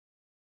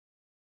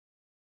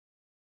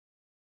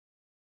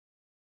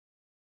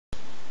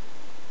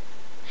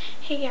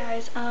Hey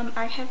guys,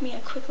 I have me a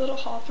quick little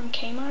haul from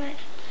K-Mart.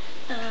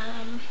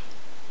 I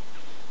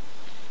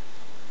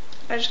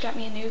just got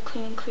me a new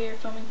Clean and Clear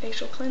foaming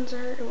facial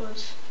cleanser. It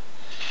was,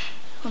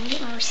 let me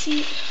get my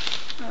receipt,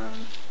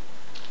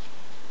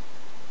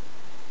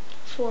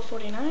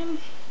 $4.49.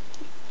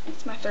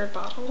 It's my third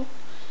bottle.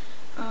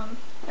 I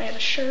got a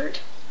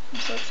shirt. I'm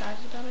so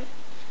excited about it.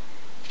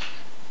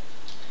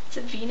 It's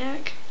a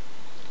V-neck.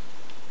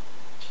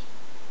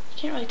 You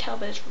can't really tell,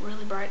 but it's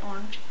really bright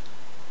orange.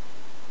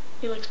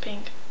 It looks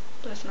pink,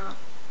 but it's not,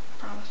 I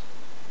promise.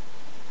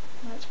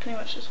 And that's pretty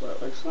much just what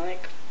it looks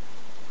like.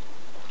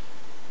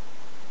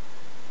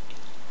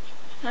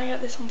 And I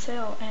got this on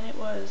sale, and it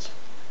was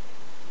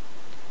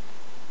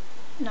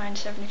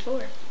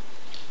 $9.74.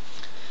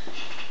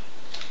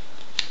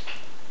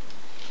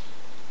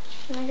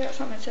 And I got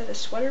something that says a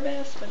sweater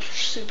vest, but it's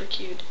super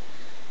cute.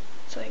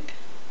 It's like,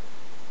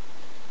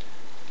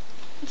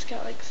 it's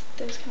got like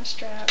those kind of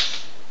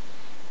straps.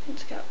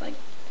 It's got like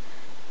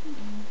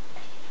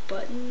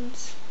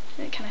buttons,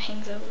 and it kind of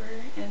hangs over,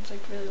 and it's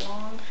like really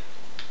long.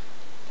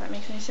 If that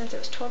makes any sense. It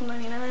was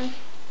 $12.99.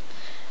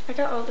 I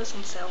got all this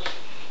on sale.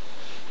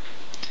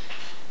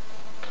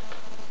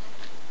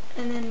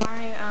 And then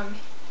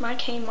my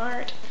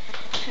K-Mart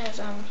has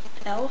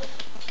E.L.F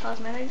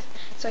Cosmetics,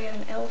 so I got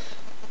an E.L.F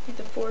with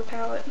the 4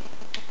 palette,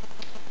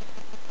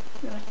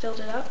 and then I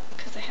filled it up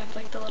because they have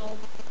like the little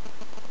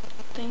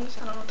things,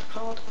 I don't know what they're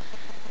called.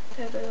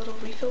 They have the little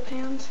refill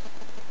pans.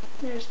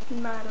 There's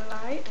my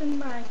light and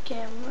my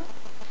camera.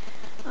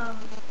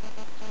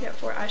 We got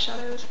 4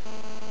 eyeshadows.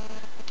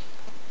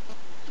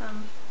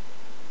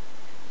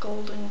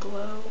 Golden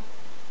Glow.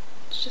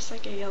 It's just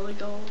like a yellow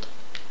gold.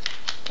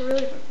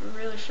 They're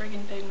really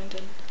friggin'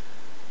 pigmented.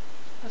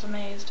 I was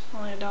amazed.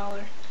 Only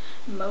 $1.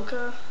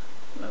 Mocha.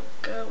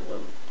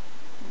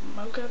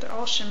 They're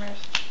all shimmers.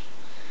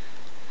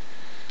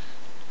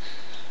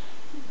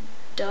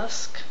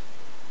 Dusk.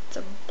 It's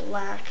a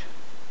black.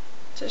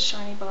 It's a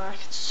shiny black.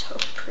 It's so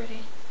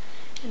pretty.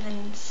 And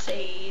then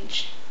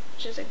Sage,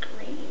 which is a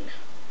green.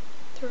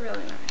 They're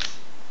really nice.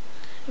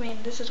 I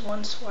mean, this is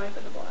one swipe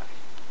of the black.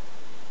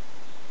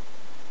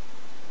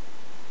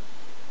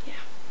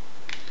 Yeah.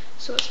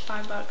 So it's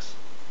 $5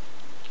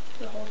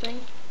 for the whole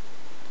thing.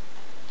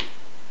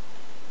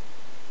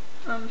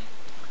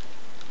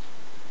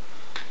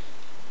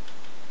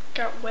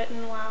 Got Wet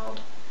n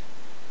Wild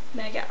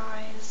Mega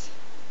Eyes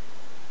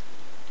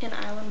in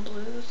Island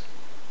Blues.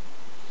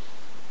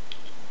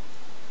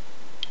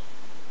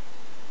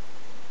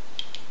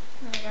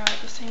 And I got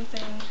the same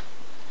thing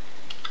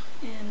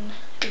in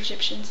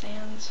Egyptian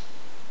Sands.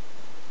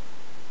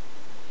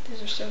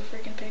 These are so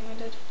freaking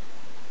pigmented.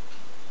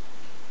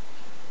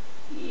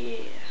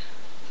 Yeah.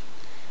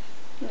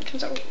 And it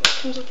comes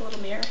with a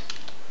little mirror.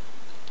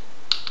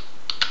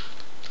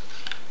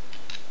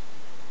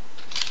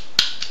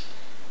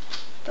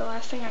 The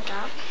last thing I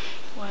got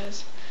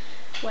was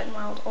Wet n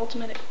Wild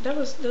Ultimate.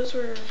 Those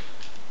were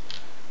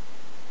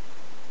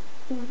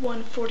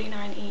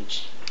 $1.49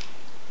 each.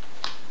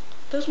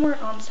 Those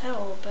weren't on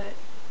sale,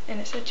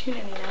 and it said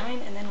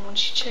 $2.99, and then when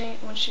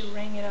she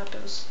rang it up,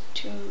 it was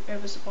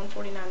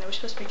 $1.49. They were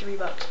supposed to be $3,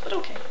 but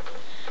okay.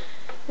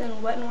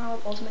 Then Wet n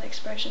Wild Ultimate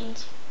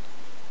Expressions.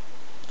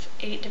 It's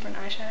 8 different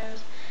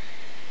eyeshadows.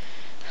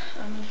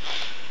 I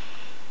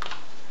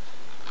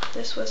got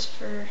this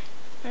for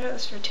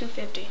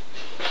 $2.50.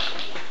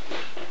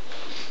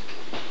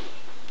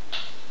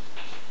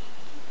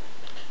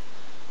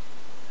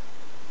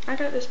 I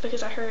got this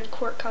because I heard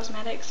Court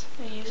Cosmetics,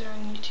 a user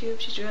on YouTube.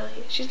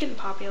 She's getting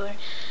popular,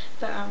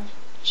 but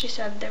she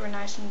said they were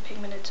nice and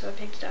pigmented, so I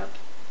picked it up.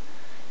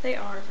 They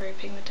are very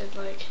pigmented.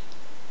 Like,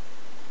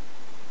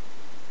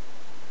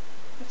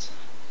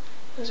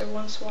 those are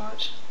one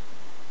swatch.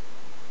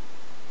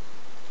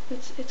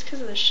 It's because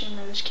of the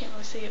shimmer. You just can't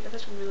really see it, but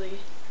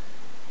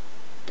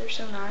they're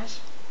so nice.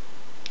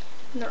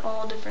 And they're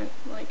all different.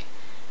 Like,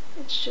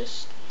 it's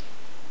just,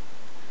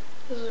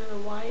 those are the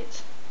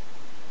whites.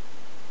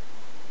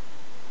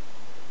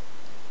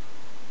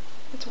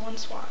 It's one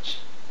swatch.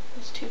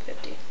 It's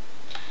 $2.50.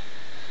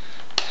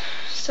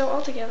 So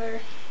altogether,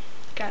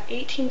 got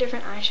 18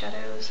 different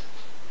eyeshadows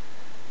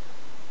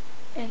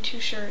and 2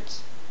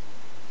 shirts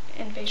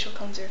and facial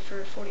cleanser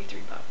for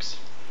 $43.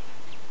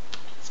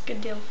 It's a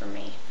good deal for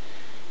me.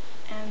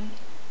 And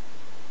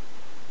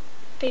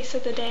face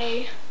of the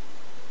day,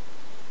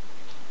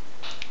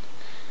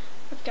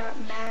 I've got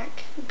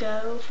MAC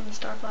Go from the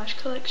Star Flash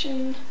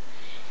collection.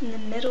 In the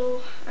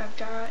middle, I've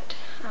got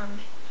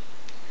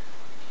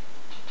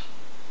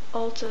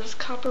Ulta's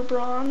Copper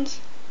Bronze.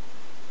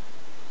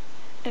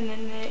 And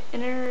then the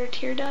inner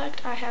tear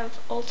duct, I have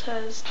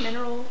Ulta's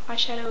Mineral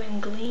Eyeshadow in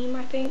Gleam,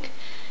 I think.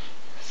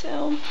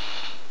 So,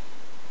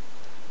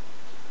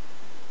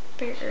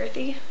 very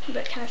earthy,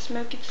 but kind of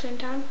smoky at the same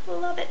time.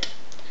 Love it.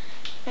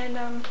 And,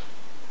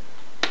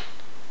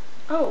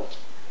 oh,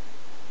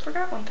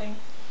 forgot one thing.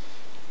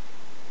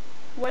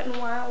 Wet n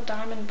Wild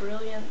Diamond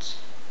Brilliance.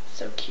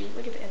 So cute.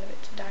 Look at the end of it.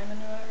 It's a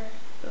diamond or whatever.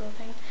 The little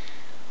thing.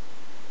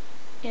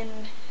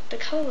 In the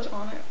color was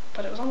on it,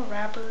 but it was on the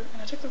wrapper,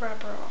 and I took the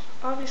wrapper off,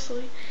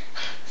 obviously.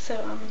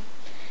 So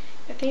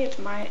I think it's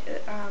my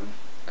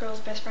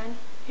Girl's Best Friend.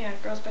 Yeah,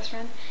 Girl's Best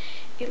Friend.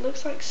 It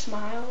looks like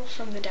Smile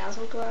from the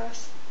Dazzle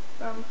Glass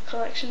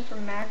collection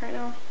from MAC right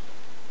now,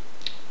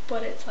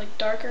 but it's like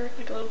darker,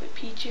 like a little bit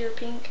peachier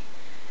pink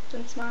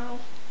than Smile.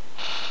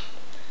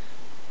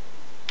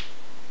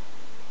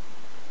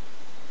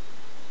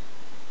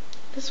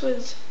 This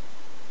was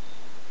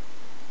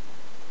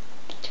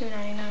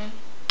 $2.99.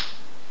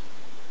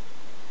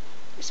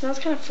 It smells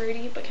kind of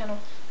fruity, but kind of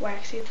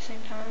waxy at the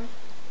same time.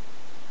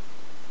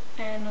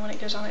 And when it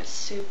goes on, it's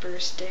super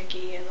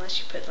sticky unless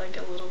you put like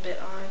a little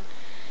bit on.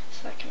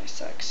 So that kind of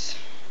sucks.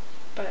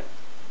 But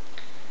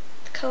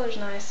the color's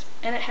nice,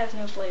 and it has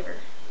no flavor.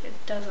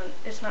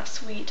 It's not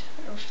sweet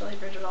or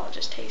flavored at all. It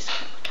just tastes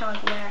kind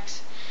of like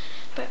wax.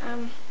 But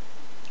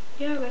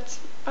yeah,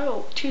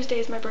 oh, Tuesday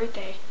is my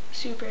birthday.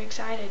 Super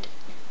excited.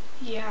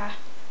 Yeah,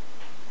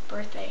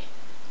 birthday.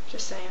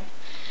 Just saying.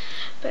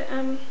 But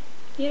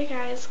yeah,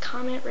 guys,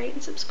 comment, rate,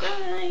 and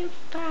subscribe.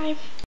 Bye.